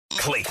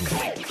Clayton.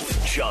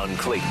 John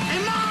Clayton. Hey,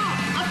 Mom!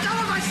 I'm done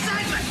with my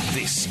segment!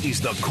 This is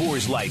the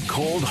Coors Light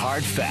Cold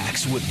Hard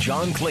Facts with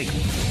John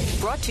Clayton.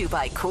 Brought to you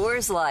by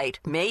Coors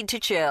Light, made to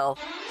chill.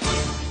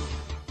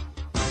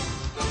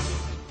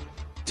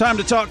 Time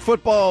to talk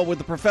football with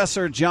the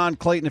professor, John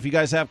Clayton. If you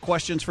guys have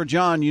questions for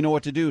John, you know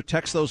what to do.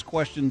 Text those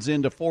questions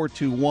into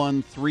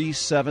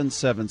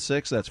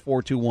 421-3776. That's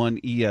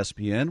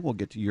 421-ESPN. We'll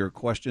get to your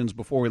questions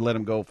before we let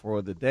him go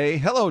for the day.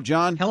 Hello,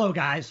 John. Hello,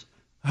 guys.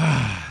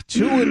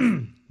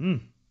 2-5,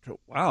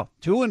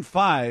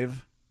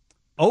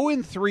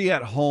 0-3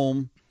 at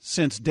home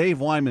since Dave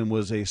Wyman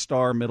was a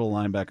star middle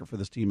linebacker for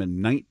this team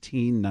in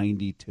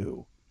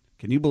 1992.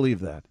 Can you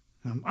believe that?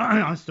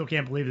 I still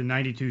can't believe the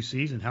 92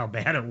 season, how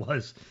bad it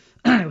was.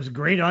 It was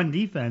great on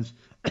defense,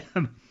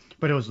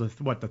 but it was, the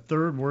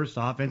third worst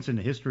offense in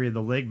the history of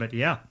the league. But,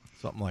 yeah.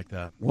 Something like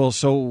that. Well,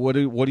 so what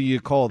do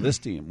you call this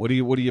team? What are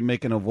you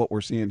making of what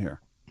we're seeing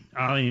here?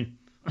 I mean,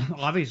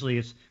 obviously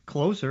it's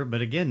closer,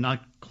 but, again,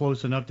 not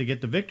close enough to get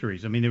the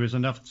victories. I mean, there was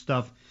enough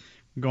stuff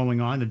going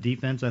on. The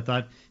defense, I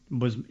thought,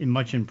 was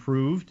much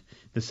improved.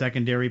 The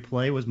secondary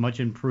play was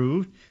much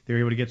improved. They were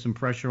able to get some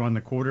pressure on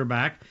the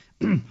quarterback.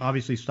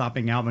 Obviously,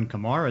 stopping Alvin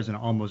Kamara is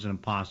almost an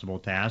impossible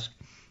task.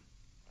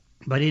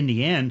 But in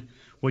the end,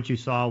 what you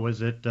saw was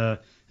that the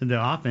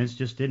offense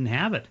just didn't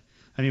have it.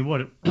 I mean,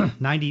 what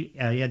 90?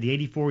 He had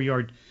the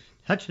 84-yard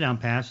touchdown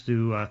pass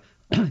to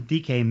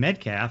DK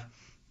Metcalf,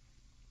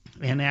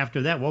 and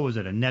after that, what was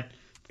it? A net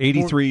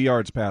 83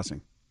 yards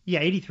passing.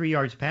 Yeah, 83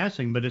 yards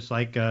passing, but it's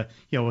like it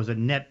was a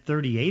net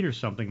 38 or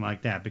something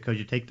like that because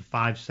you take the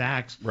 5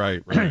 sacks,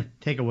 right.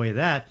 take away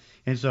that,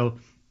 and so.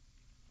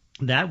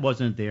 That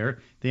wasn't there.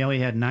 They only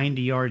had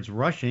 90 yards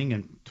rushing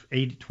and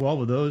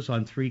 12 of those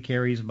on 3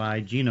 carries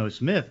by Geno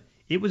Smith.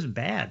 It was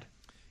bad.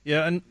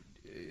 Yeah, and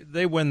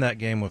they win that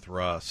game with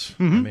Russ.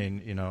 Mm-hmm. I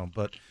mean,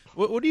 but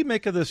what do you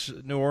make of this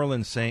New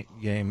Orleans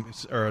Saint game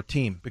or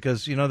team?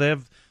 Because, they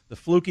have the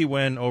fluky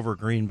win over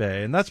Green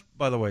Bay, and that's,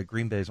 by the way,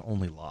 Green Bay's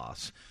only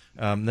loss.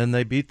 Then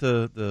they beat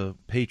the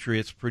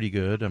Patriots pretty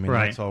good. I mean,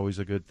 right. That's always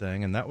a good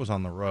thing, and that was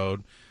on the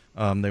road.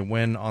 They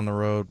win on the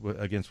road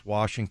against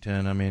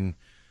Washington. I mean,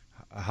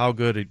 how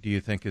good do you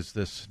think is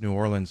this New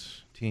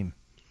Orleans team?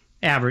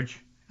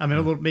 Average. I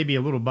mean, maybe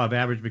a little above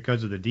average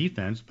because of the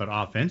defense, but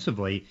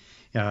offensively,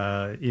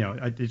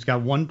 it's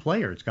got one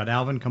player. It's got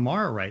Alvin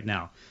Kamara right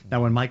now.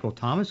 Now, when Michael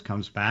Thomas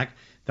comes back,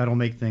 that'll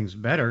make things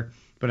better.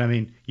 But, I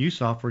mean, you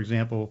saw, for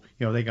example,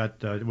 they got,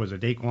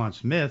 Daquan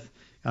Smith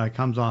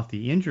comes off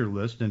the injured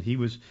list, and he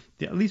was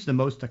at least the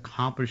most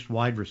accomplished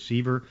wide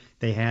receiver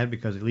they had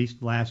because at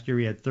least last year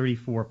he had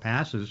 34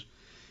 passes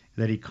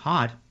that he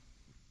caught.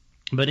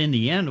 But in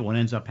the end, what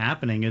ends up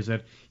happening is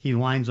that he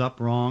lines up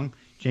wrong.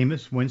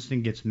 Jameis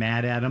Winston gets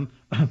mad at him,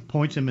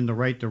 points him in the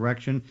right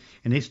direction,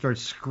 and they start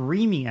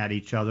screaming at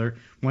each other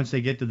once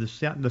they get to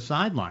the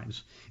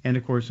sidelines. And,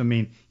 of course, I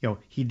mean,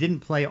 he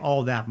didn't play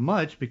all that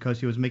much because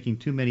he was making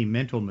too many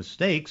mental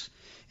mistakes.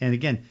 And,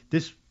 again,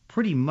 this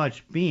pretty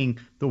much being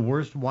the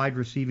worst wide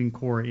receiving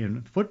core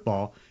in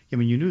football. I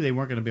mean, you knew they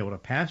weren't going to be able to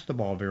pass the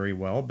ball very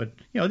well, but,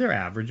 they're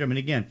average. I mean,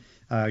 again,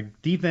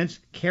 defense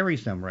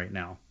carries them right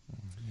now.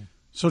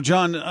 So,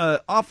 John,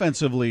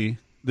 offensively,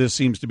 this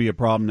seems to be a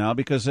problem now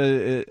because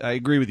I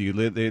agree with you.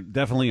 They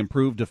definitely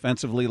improved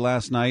defensively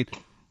last night.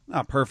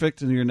 Not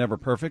perfect, and you're never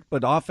perfect,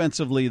 but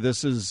offensively,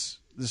 this is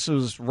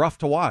rough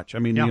to watch. I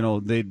mean,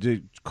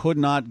 they could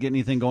not get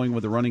anything going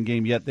with the running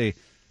game, yet they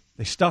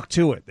stuck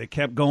to it. They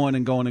kept going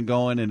and going and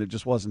going, and it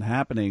just wasn't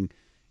happening.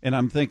 And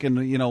I'm thinking,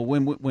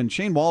 when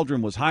Shane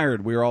Waldron was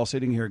hired, we were all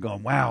sitting here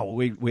going, wow,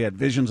 we had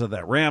visions of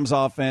that Rams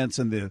offense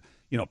and the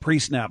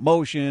pre-snap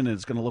motion, and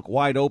it's going to look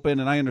wide open.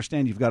 And I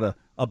understand you've got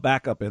a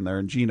backup in there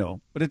in Geno,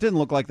 but it didn't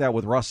look like that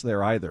with Russ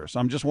there either. So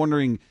I'm just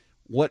wondering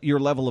what your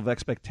level of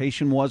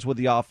expectation was with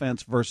the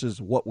offense versus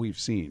what we've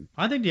seen.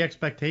 I think the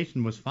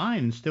expectation was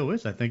fine and still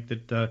is. I think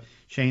that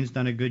Shane's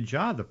done a good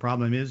job. The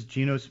problem is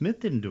Geno Smith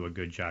didn't do a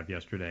good job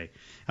yesterday.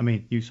 I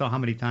mean, you saw how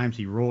many times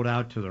he rolled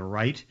out to the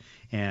right,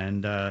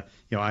 and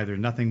either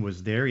nothing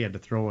was there, he had to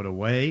throw it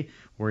away,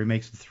 or he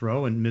makes the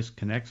throw and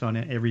misconnects on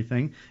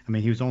everything. I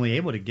mean, he was only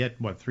able to get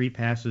 3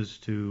 passes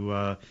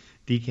to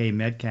DK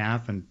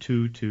Metcalf and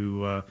 2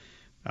 to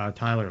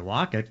Tyler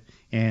Lockett,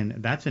 and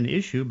that's an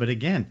issue. But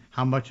again,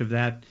 how much of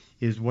that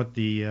is what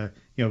the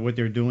what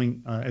they're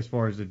doing as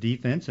far as the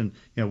defense, and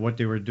what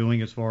they were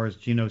doing as far as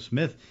Geno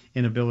Smith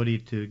inability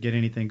to get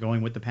anything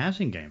going with the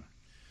passing game.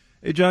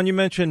 Hey, John, you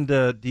mentioned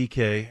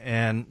DK,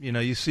 and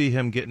you see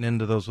him getting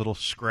into those little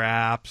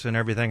scraps and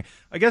everything.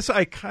 I guess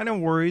I kind of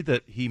worry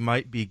that he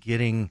might be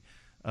getting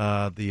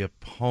the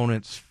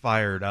opponents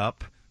fired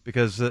up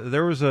because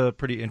there was a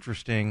pretty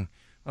interesting.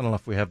 I don't know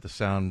if we have the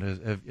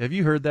sound. Have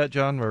you heard that,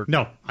 John?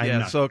 No, I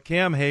have not. So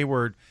Cam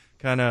Hayward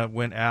kind of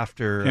went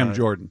after Cam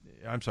Jordan.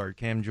 I'm sorry,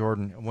 Cam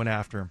Jordan went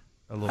after him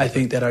a little I bit.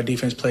 think that our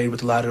defense played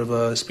with a lot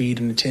of speed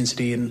and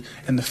intensity and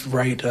the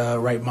right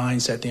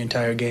mindset the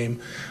entire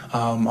game,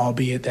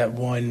 albeit that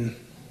one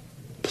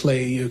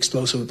play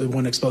explosive, the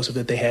one explosive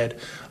that they had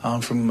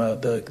from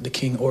the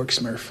King Orc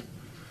Smurf.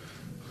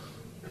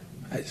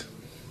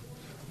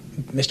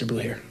 Mr. Blue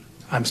Hair.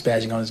 I'm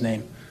spazzing on his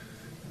name.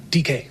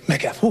 DK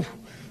Metcalf. Whew,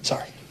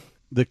 sorry.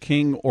 The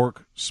King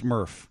Orc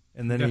Smurf.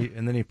 And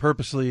then he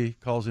purposely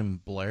calls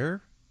him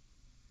Blair.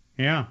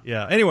 Yeah.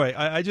 Yeah. Anyway,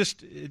 it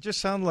just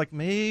sounded like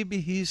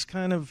maybe he's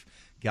kind of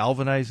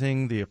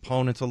galvanizing the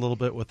opponents a little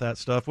bit with that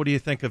stuff. What do you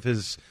think of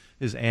his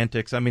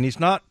antics? I mean, he's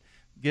not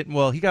getting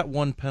he got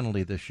one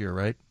penalty this year,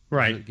 right?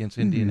 Right. Against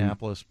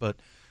Indianapolis, but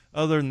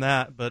other than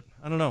that,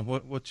 I don't know.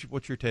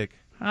 What's your take?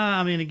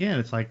 I mean, again,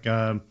 it's like,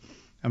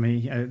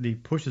 he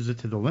pushes it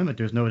to the limit.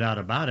 There's no doubt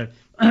about it.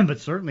 But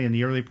certainly in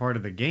the early part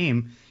of the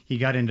game, he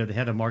got into the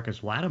head of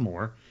Marcus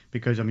Lattimore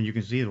because, you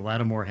can see that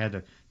Lattimore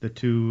had the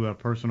two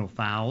personal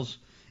fouls,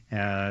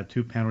 2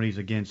 penalties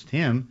against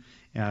him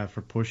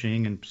for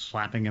pushing and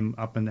slapping him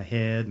up in the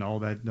head and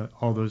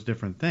all those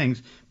different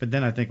things. But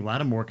then I think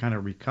Lattimore kind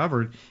of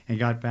recovered and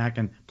got back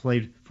and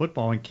played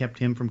football and kept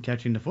him from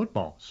catching the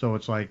football. So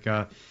it's like,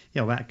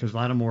 because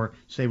Lattimore,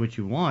 say what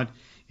you want,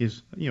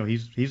 is,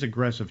 he's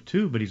aggressive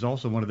too, but he's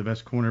also one of the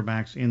best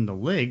cornerbacks in the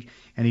league,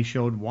 and he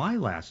showed why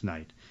last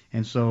night.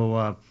 And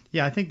so,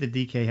 I think the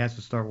DK has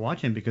to start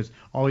watching because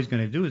all he's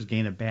going to do is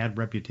gain a bad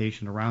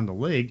reputation around the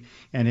league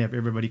and have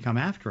everybody come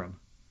after him.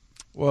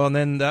 Well, and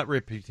then that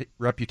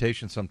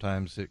reputation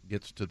sometimes it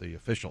gets to the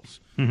officials,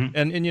 Mm-hmm.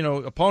 and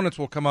opponents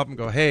will come up and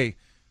go, "Hey,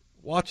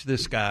 watch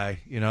this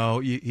guy.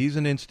 He's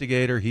an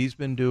instigator. He's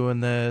been doing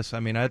this." I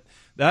mean,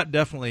 that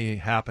definitely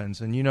happens,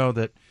 and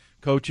that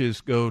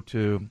coaches go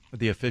to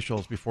the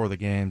officials before the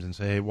games and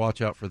say, "Hey, watch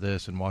out for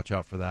this and watch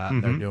out for that."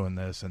 Mm-hmm. And they're doing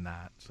this and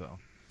that. So,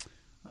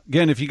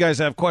 Again, if you guys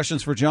have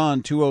questions for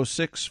John,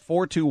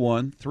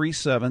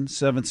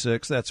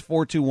 206-421-3776. That's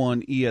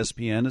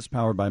 421-ESPN. It's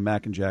powered by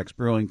Mac and Jack's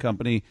Brewing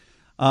Company.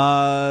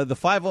 The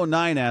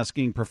 509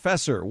 asking,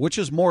 Professor, which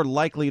is more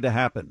likely to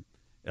happen?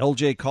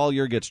 LJ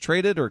Collier gets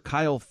traded or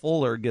Kyle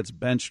Fuller gets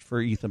benched for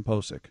Ethan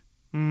Posick?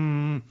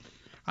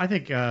 I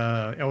think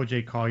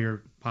LJ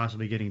Collier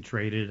possibly getting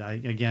traded. I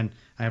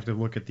have to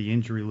look at the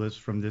injury list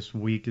from this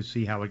week to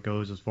see how it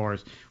goes as far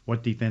as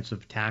what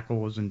defensive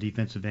tackles and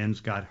defensive ends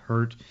got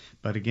hurt.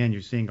 But again,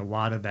 you're seeing a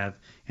lot of that,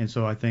 and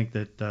so I think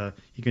that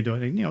he can do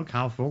it. And,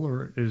 Kyle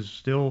Fuller is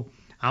still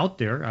out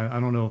there. I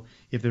don't know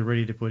if they're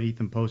ready to put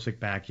Ethan Posick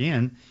back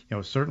in.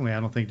 Certainly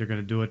I don't think they're going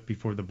to do it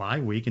before the bye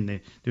week,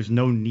 and there's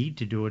no need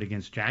to do it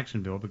against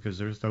Jacksonville because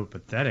they're so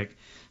pathetic.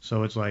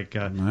 So it's like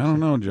I don't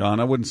know, John.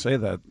 I wouldn't say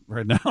that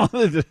right now.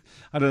 Do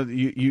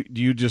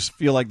you just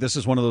feel like this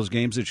is one of those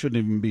games that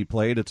shouldn't even be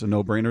played? It's a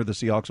no-brainer. The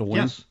Seahawks will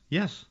win.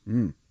 Yes.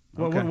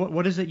 Okay.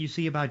 What is it you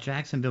see about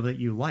Jacksonville that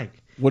you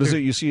like? What is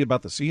it you see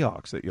about the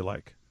Seahawks that you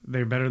like?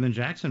 They're better than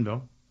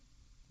Jacksonville.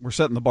 We're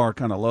setting the bar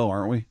kind of low,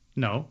 aren't we?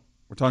 No.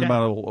 We're talking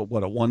about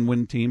a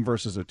 1-win team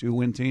versus a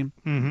 2-win team?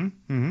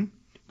 Mm-hmm.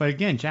 But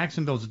again,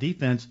 Jacksonville's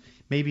defense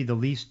may be the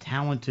least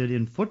talented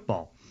in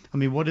football. I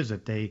mean, what is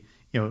it? They,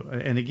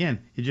 and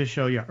again, it just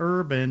shows you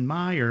Urban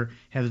Meyer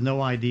has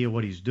no idea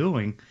what he's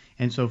doing.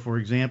 And so, for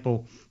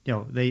example,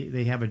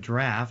 they have a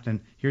draft, and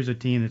here's a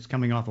team that's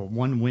coming off a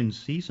 1-win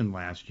season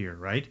last year,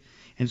 right?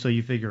 And so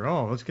you figure,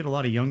 let's get a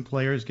lot of young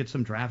players, get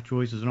some draft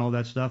choices and all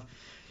that stuff.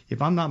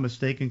 If I'm not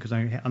mistaken, because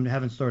I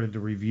haven't started to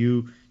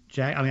review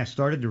I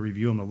started to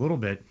review them a little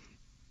bit,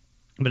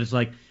 but it's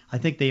like I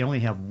think they only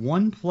have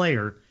one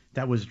player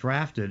that was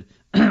drafted,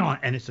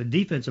 and it's a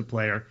defensive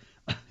player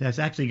that's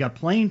actually got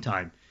playing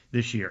time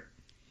this year.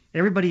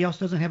 Everybody else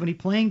doesn't have any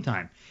playing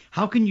time.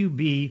 How can you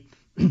be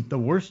the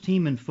worst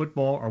team in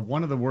football or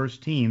one of the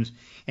worst teams,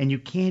 and you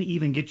can't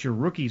even get your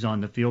rookies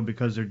on the field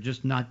because they're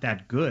just not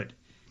that good?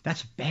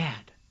 That's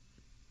bad.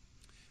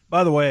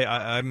 By the way,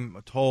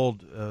 I'm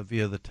told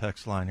via the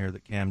text line here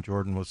that Cam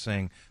Jordan was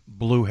saying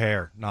blue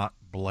hair, not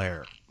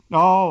Blair.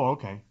 Oh,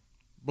 okay.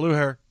 Blue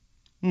hair.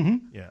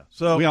 Mm-hmm. Yeah.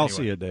 So we all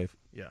anyway. see it, Dave.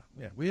 Yeah.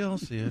 We all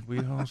see it.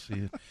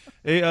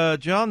 Hey,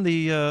 John,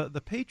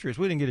 the Patriots.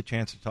 We didn't get a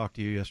chance to talk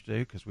to you yesterday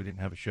because we didn't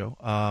have a show.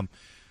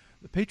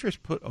 The Patriots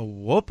put a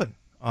whooping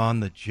on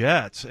the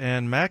Jets,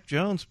 and Mac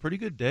Jones, pretty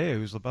good day. It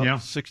was about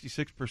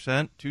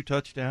 66%, 2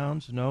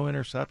 touchdowns, no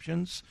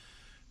interceptions.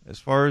 As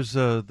far as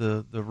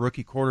the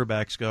rookie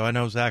quarterbacks go, I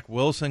know Zach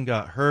Wilson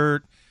got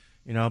hurt,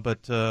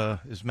 but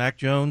is Mac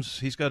Jones?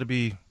 He's got to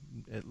be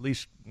at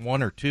least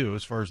 1 or 2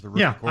 as far as the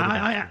rookie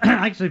quarterbacks. I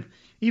actually,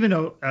 even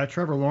though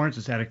Trevor Lawrence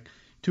has had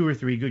 2 or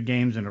 3 good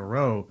games in a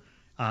row,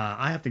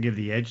 I have to give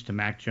the edge to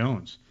Mac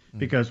Jones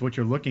because what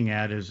you're looking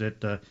at is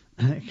that,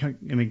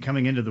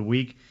 coming into the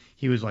week,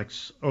 he was like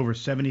over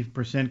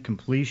 70%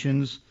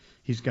 completions.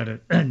 He's got a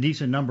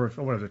decent number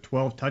of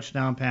 12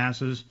 touchdown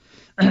passes.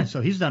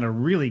 So he's done a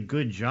really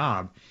good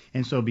job.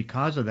 And so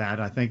because of that,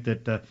 I think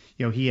that,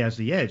 he has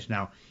the edge.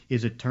 Now,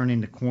 is it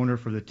turning the corner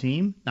for the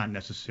team? Not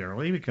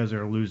necessarily because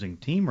they're a losing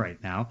team right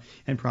now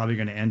and probably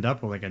going to end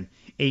up with like an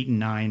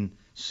 8-9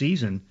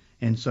 season.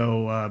 And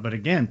so, but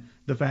again,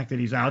 the fact that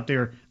he's out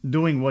there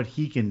doing what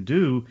he can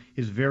do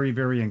is very,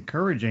 very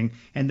encouraging.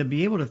 And to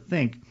be able to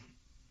think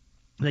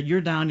that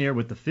you're down there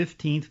with the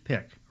 15th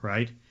pick,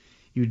 right?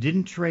 You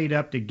didn't trade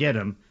up to get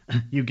him.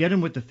 You get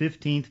him with the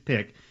 15th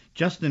pick.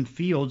 Justin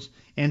Fields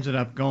ended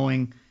up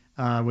going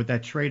with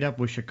that trade up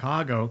with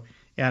Chicago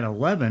at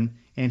 11,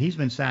 and he's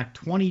been sacked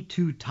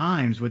 22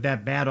 times with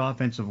that bad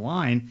offensive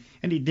line,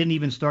 and he didn't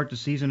even start the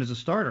season as a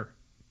starter.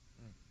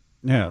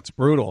 Yeah, it's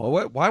brutal.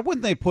 Why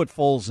wouldn't they put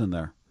Foles in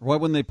there? Why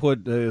wouldn't they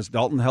put is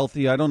Dalton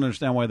healthy? I don't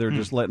understand why they're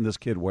just letting this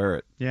kid wear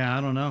it. Yeah,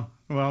 I don't know.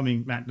 Well, I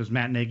mean, does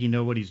Matt Nagy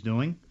know what he's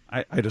doing?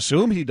 I'd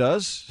assume he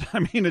does. I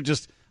mean, it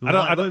just I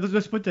don't.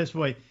 Let's put it this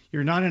way: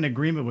 you're not in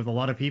agreement with a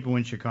lot of people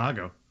in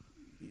Chicago.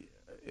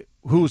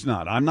 Who's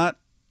not? I'm not.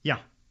 Yeah.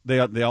 They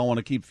all want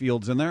to keep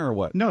Fields in there, or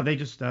what? No, they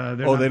just. They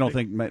don't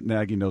think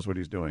Nagy knows what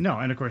he's doing. No,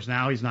 and of course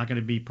now he's not going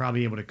to be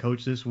probably able to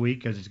coach this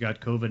week because he's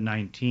got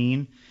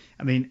COVID-19.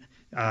 I mean,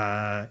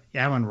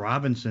 Allen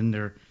Robinson,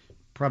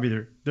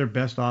 their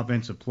best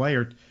offensive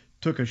player,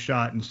 took a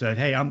shot and said,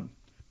 "Hey, I'm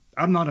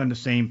not on the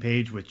same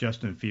page with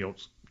Justin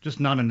Fields. Just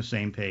not on the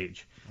same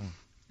page."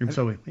 And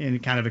so, and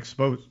it kind of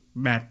exposed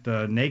Matt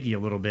Nagy a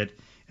little bit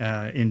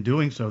in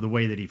doing so, the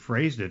way that he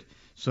phrased it.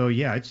 So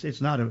yeah,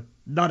 it's not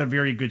a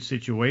very good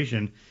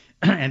situation.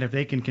 And if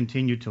they can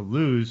continue to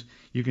lose,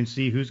 you can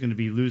see who's going to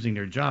be losing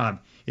their job.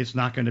 It's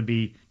not going to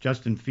be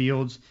Justin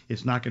Fields.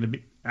 It's not going to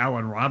be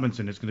Allen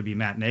Robinson. It's going to be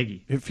Matt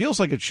Nagy. It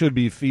feels like it should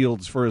be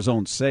Fields for his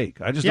own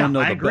sake. I just don't know.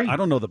 I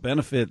don't know the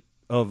benefit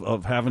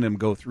of having him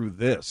go through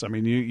this. I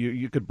mean,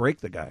 you could break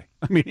the guy.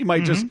 I mean, he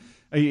might just.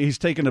 He's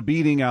taken a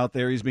beating out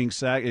there. He's being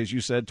sacked, as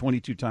you said,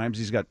 22 times.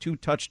 He's got 2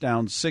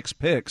 touchdowns, 6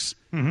 picks.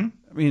 I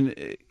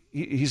mean,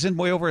 he's in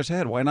way over his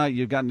head. Why not?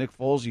 You've got Nick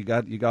Foles. You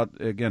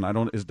got again.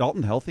 Is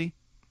Dalton healthy?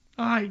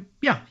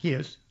 Yeah, he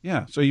is.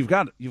 Yeah, so you've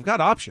got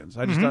options.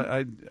 I just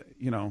I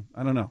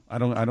don't know. I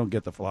don't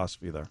get the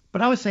philosophy there.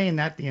 But I was saying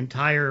that the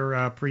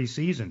entire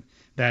preseason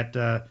that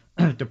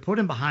to put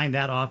him behind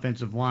that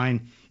offensive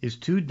line is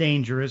too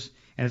dangerous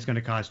and it's going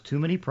to cause too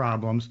many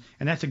problems,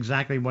 and that's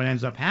exactly what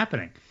ends up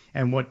happening.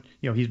 And what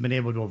he's been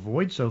able to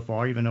avoid so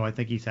far, even though I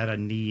think he's had a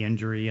knee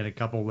injury and a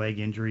couple leg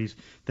injuries,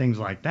 things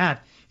like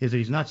that, is that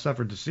he's not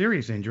suffered the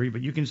serious injury,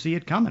 but you can see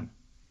it coming.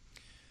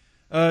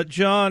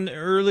 John,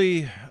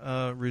 early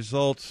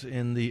results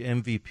in the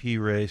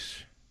MVP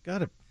race.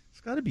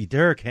 It's got to be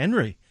Derrick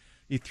Henry.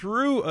 He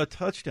threw a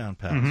touchdown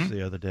pass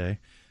the other day,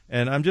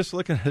 and I'm just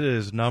looking at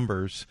his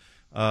numbers.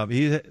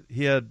 He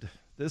had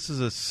this is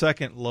his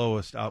second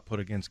lowest output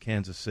against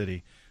Kansas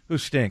City, who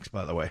stinks,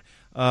 by the way.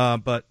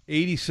 But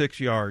 86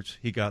 yards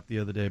he got the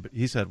other day, but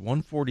he's had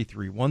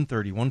 143,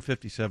 130,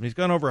 157. He's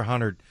gone over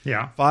 100.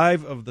 Yeah.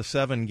 5 of the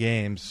 7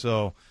 games.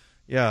 So,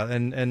 yeah,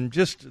 and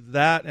just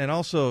that, and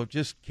also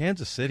just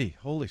Kansas City.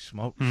 Holy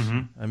smokes.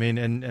 I mean,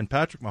 and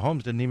Patrick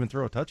Mahomes didn't even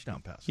throw a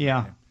touchdown pass.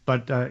 Yeah,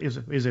 but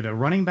is it a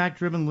running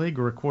back-driven league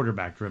or a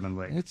quarterback-driven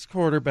league? It's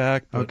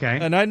quarterback. But, okay.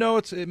 And I know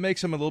it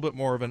makes him a little bit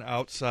more of an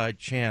outside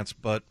chance,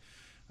 but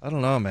I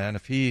don't know, man.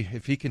 If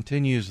he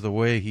continues the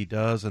way he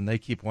does and they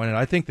keep winning,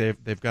 I think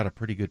they've got a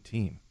pretty good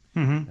team.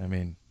 I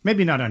mean,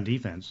 maybe not on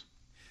defense.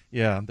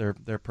 Yeah,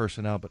 their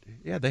personnel, but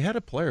yeah, they had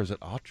a player, is it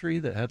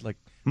Autry, that had like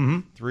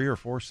 3 or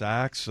 4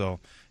 sacks. So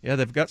yeah,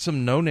 they've got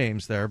some no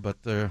names there,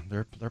 but they're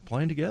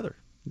playing together.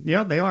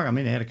 Yeah, they are. I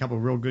mean, they had a couple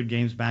of real good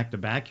games back to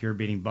back here,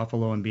 beating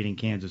Buffalo and beating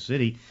Kansas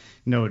City,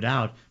 no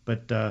doubt.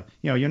 But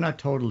you're not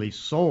totally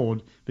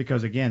sold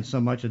because again, so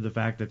much of the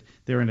fact that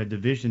they're in a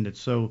division that's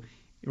so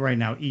right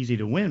now easy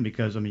to win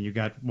because, I mean, you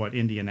got,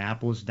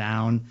 Indianapolis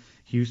down,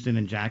 Houston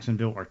and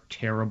Jacksonville are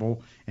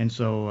terrible. And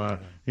so,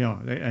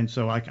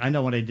 I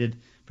know when I did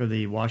for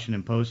the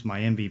Washington Post,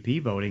 my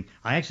MVP voting,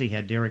 I actually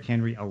had Derrick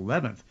Henry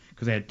 11th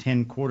because I had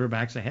 10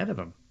 quarterbacks ahead of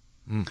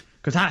him.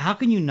 Because how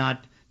can you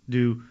not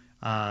do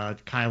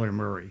Kyler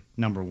Murray,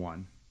 number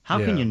 1? How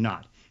can you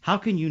not? How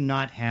can you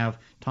not have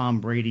Tom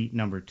Brady,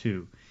 number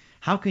 2?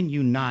 How can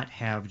you not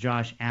have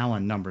Josh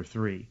Allen, number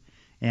 3?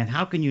 And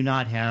how can you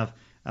not have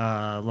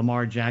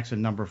Lamar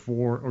Jackson, number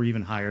 4, or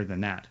even higher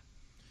than that?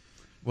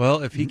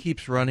 Well, if he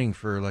keeps running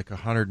for like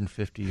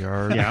 150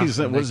 yards,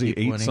 was he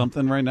 8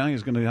 something right now?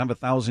 He's going to have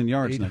 1,000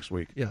 yards next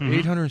week. Yeah,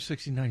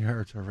 869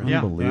 yards already.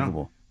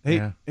 Unbelievable.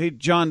 Hey,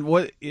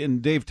 John,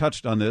 and Dave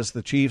touched on this.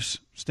 The Chiefs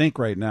stink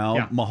right now.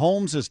 Yeah.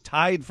 Mahomes is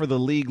tied for the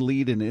league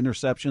lead in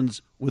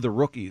interceptions with a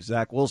rookie,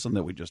 Zach Wilson,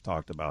 that we just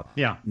talked about.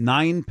 Yeah,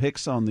 9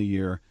 picks on the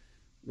year.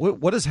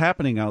 What is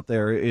happening out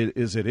there?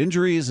 Is it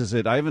injuries?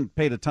 I haven't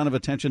paid a ton of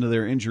attention to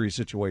their injury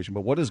situation,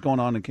 but what is going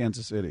on in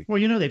Kansas City?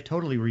 Well, they've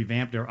totally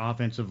revamped their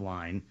offensive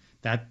line.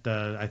 That,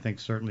 I think,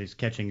 certainly is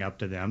catching up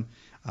to them.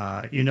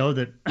 That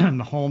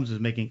Mahomes is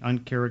making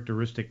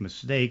uncharacteristic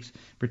mistakes,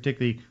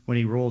 particularly when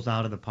he rolls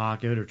out of the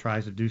pocket or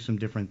tries to do some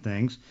different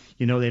things.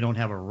 They don't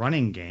have a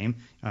running game.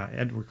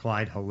 Edward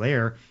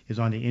Clyde-Helaire is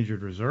on the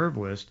injured reserve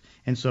list.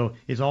 And so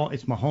it's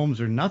Mahomes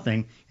or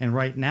nothing. And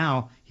right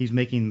now he's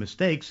making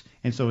mistakes,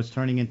 and so it's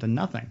turning into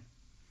nothing.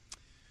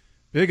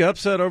 Big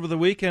upset over the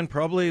weekend.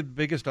 Probably the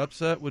biggest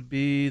upset would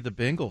be the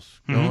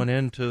Bengals going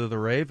into the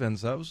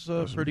Ravens. That was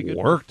a pretty good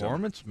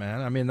performance,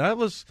 man. I mean,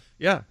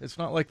 it's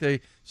not like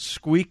they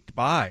squeaked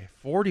by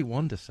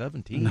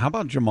 41-17. And how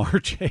about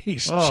Jamar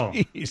Chase? Oh,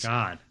 jeez.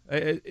 God.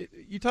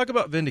 You talk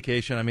about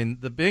vindication. I mean,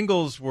 the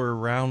Bengals were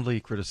roundly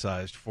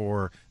criticized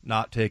for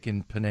not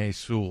taking Penei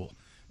Sewell.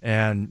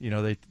 And,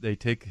 they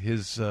take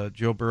his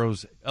Joe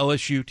Burrow's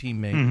LSU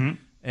teammate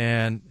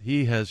and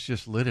he has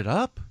just lit it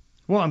up.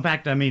 Well, in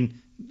fact,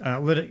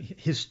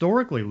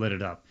 historically lit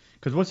it up.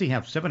 Because what's he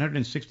have?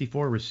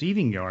 764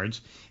 receiving yards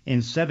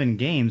in 7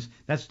 games.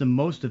 That's the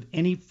most of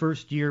any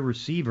first-year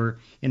receiver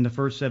in the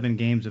first 7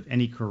 games of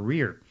any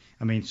career.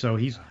 So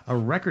he's a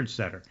record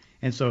setter.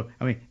 And so,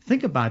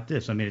 think about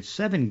this. It's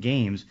 7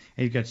 games,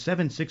 and he's got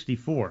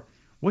 764.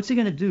 What's he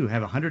going to do?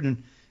 Have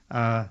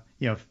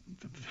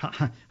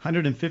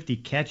 150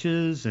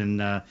 catches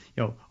and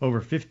over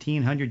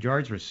 1,500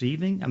 yards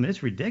receiving?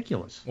 it's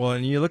ridiculous. Well,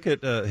 and you look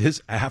at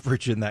his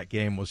average in that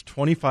game was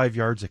 25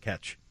 yards a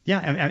catch. Yeah,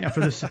 and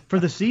for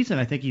the season,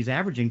 I think he's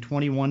averaging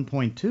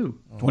 21.2.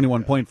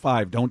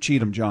 21.5. Don't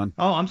cheat him, John.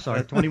 Oh, I'm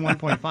sorry,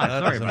 21.5.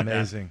 Sorry about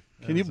amazing.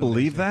 that. Can you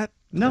believe that?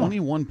 No.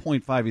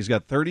 21.5. He's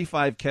got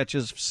 35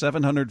 catches,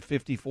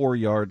 754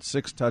 yards,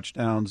 6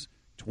 touchdowns,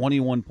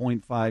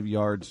 21.5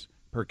 yards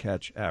per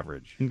catch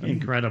average.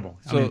 Incredible.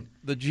 So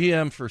the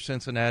GM for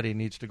Cincinnati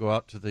needs to go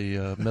out to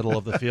the middle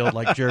of the field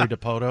like Jerry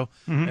DiPoto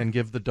and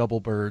give the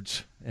double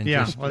birds and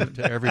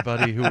to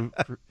everybody who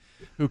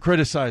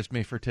criticized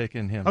me for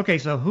taking him. Okay,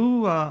 so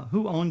who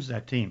owns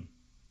that team?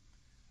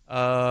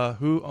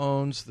 Who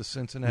owns the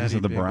Cincinnati? Is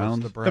it the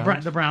Bengals?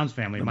 Browns? The Browns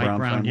family. The Mike Brown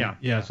Brown. family?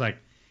 Yeah. It's like,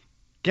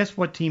 guess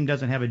what team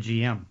doesn't have a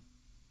GM?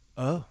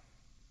 Oh,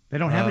 they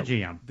don't have a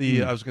GM.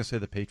 I was going to say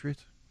the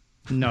Patriots.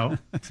 No,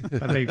 Bill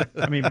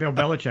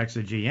Belichick's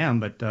the GM,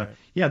 but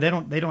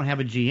they don't have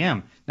a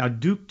GM now.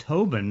 Duke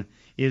Tobin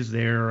is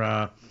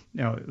their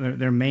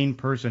their main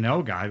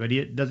personnel guy, but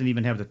he doesn't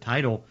even have the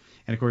title.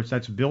 And of course,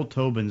 that's Bill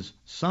Tobin's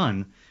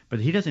son, but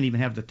he doesn't even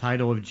have the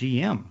title of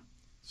GM.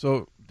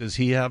 So does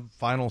he have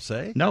final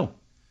say? No.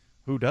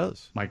 Who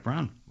does? Mike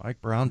Brown.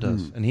 Mike Brown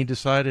does, and he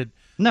decided.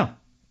 No.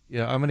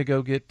 Yeah, I'm going to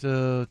go get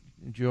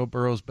Joe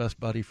Burrow's best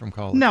buddy from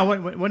college. No,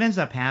 what ends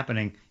up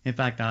happening? In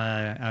fact,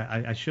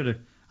 I should have.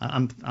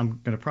 I'm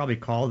going to probably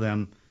call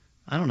them.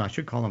 I don't know. I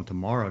should call them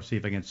tomorrow, see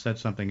if I can set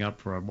something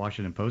up for a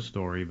Washington Post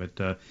story. But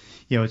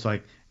it's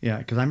like,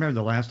 because I remember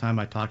the last time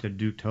I talked to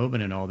Duke Tobin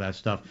and all that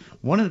stuff.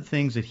 One of the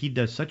things that he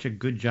does such a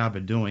good job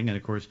of doing, and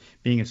of course,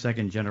 being a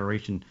second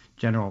generation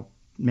general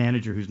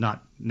manager who's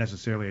not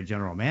necessarily a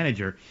general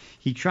manager,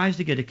 he tries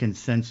to get a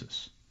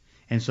consensus.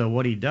 And so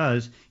what he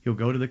does, he'll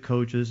go to the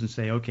coaches and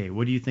say, okay,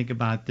 what do you think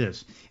about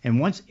this? And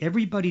once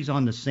everybody's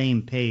on the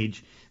same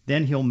page,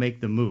 then he'll make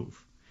the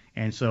move.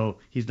 And so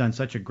he's done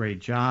such a great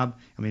job.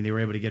 They were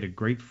able to get a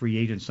great free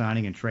agent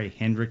signing in Trey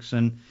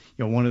Hendrickson.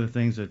 One of the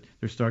things that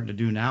they're starting to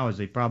do now is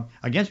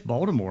against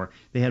Baltimore,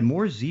 they had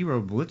more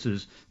zero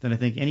blitzes than I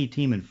think any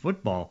team in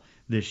football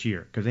this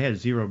year, because they had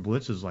zero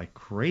blitzes like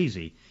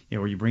crazy,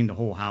 where you bring the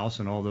whole house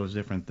and all those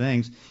different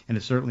things. And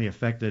it certainly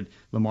affected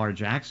Lamar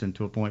Jackson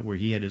to a point where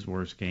he had his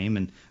worst game,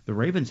 and the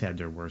Ravens had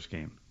their worst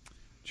game.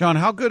 John,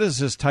 how good is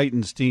this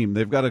Titans team?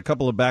 They've got a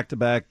couple of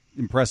back-to-back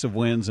impressive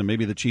wins, and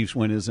maybe the Chiefs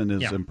win isn't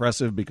as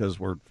impressive because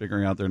we're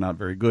figuring out they're not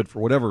very good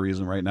for whatever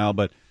reason right now.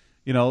 But,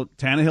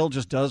 Tannehill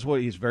just does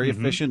what he's very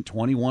efficient,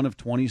 21 of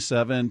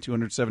 27,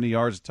 270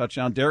 yards, a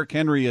touchdown. Derrick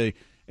Henry,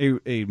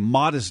 a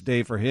modest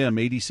day for him,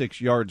 86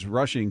 yards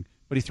rushing,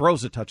 but he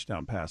throws a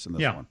touchdown pass in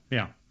this one.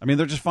 Yeah.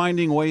 They're just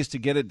finding ways to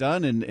get it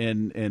done,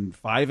 and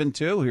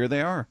 5-2, here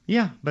they are.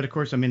 Yeah, but of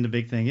course, the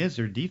big thing is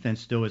their defense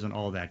still isn't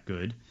all that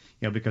good.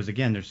 Because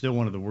again, they're still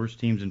one of the worst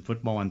teams in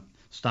football on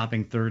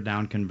stopping third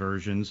down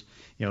conversions.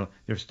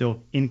 They're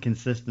still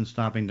inconsistent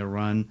stopping the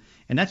run.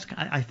 And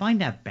I find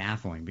that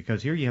baffling,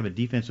 because here you have a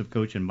defensive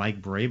coach in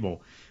Mike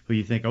Vrabel who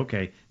you think,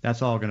 okay,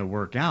 that's all going to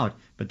work out,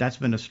 but that's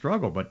been a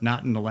struggle, but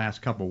not in the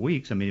last couple of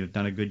weeks. They've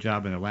done a good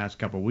job in the last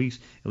couple of weeks,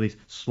 at least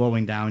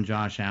slowing down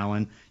Josh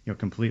Allen,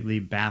 completely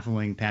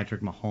baffling Patrick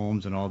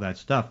Mahomes and all that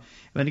stuff.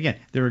 But again,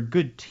 they're a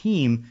good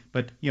team,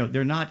 but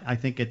they're not, I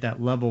think, at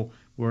that level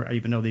where,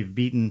 even though they've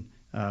beaten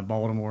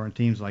Baltimore and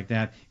teams like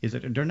that, is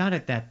that they're not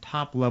at that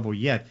top level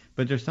yet,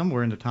 but they're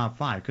somewhere in the top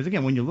 5. Because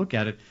again, when you look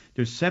at it,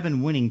 there's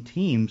 7 winning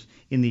teams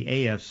in the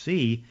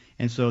AFC,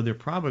 and so they're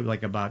probably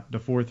like about the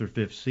 4th or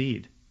 5th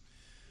seed.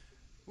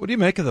 What do you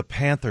make of the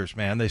Panthers,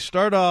 man? They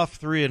start off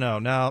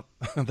 3-0. Now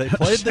they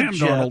played the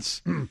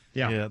Jets.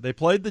 Yeah, they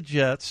played the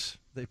Jets.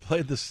 They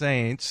played the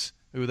Saints,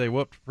 who they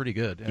whooped pretty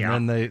good,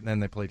 and then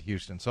they played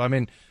Houston. So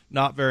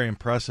not very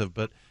impressive,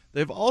 but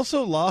they've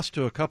also lost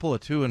to a couple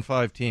of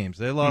 2-5 teams.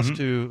 They lost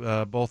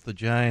to both the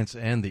Giants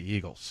and the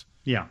Eagles.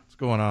 Yeah. What's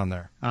going on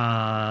there?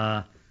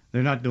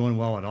 They're not doing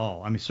well at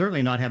all.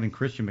 Certainly not having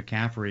Christian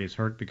McCaffrey is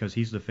hurt, because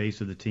he's the face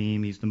of the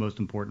team. He's the most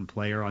important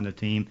player on the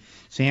team.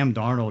 Sam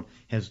Darnold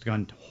has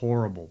gone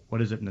horrible.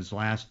 What is it, in his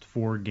last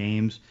 4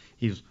 games?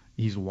 He's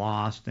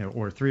lost,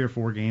 or 3 or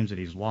 4 games that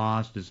he's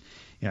lost. He's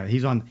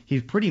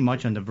pretty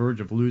much on the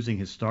verge of losing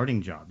his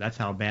starting job. That's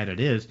how bad it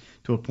is,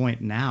 to a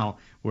point now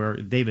where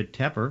David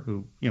Tepper,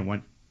 who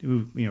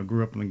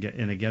grew up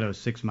in a ghetto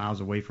 6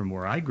 miles away from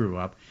where I grew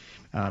up,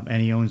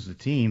 and he owns the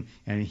team,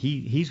 and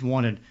he's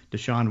wanted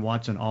Deshaun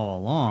Watson all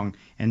along,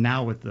 and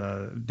now with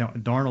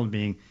Darnold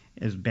being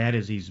as bad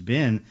as he's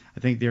been,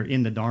 I think they're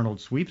in the Darnold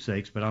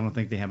sweepstakes, but I don't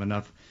think they have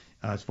enough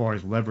as far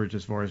as leverage,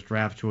 as far as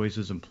draft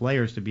choices and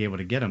players to be able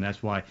to get him.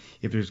 That's why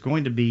if there's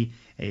going to be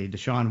a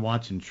Deshaun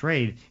Watson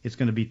trade, it's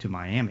going to be to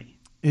Miami.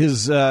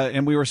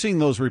 And we were seeing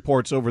those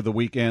reports over the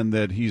weekend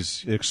that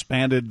he's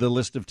expanded the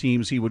list of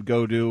teams he would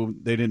go to.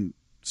 They didn't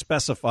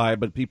specify,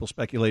 but people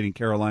speculating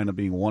Carolina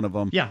being one of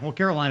them. Yeah, well,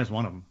 Carolina's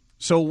one of them.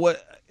 So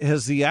what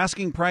has the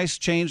asking price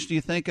changed, do you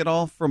think, at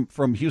all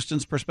from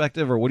Houston's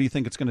perspective, or what do you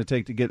think it's going to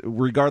take to get,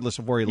 regardless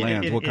of where he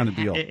lands, what kind of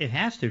deal? It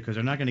has to, because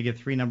they're not going to get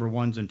 3 number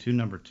ones and 2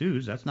 number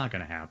twos. That's not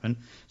going to happen.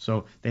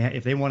 So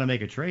if they want to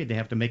make a trade, they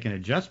have to make an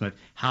adjustment.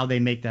 How they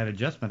make that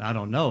adjustment, I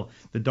don't know.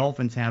 The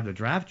Dolphins have the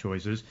draft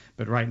choices,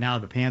 but right now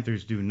the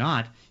Panthers do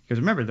not. Because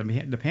remember,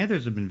 the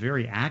Panthers have been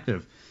very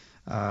active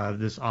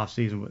this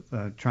offseason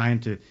with trying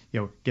to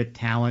get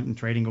talent and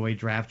trading away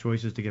draft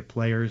choices to get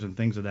players and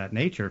things of that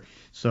nature.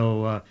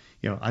 So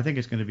I think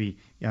it's going to be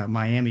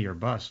Miami or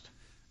bust.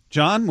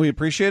 John, we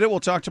appreciate it.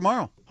 We'll talk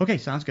tomorrow. Okay,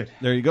 sounds good.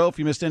 There you go. If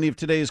you missed any of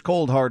today's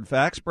Cold Hard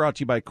Facts, brought to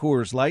you by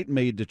Coors Light,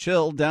 made to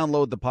chill,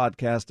 download the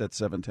podcast at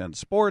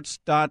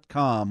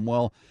 710sports.com.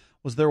 Well,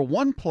 was there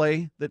one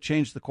play that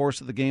changed the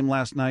course of the game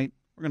last night?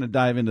 We're going to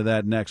dive into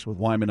that next with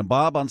Wyman and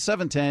Bob on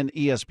 710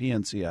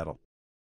 ESPN Seattle.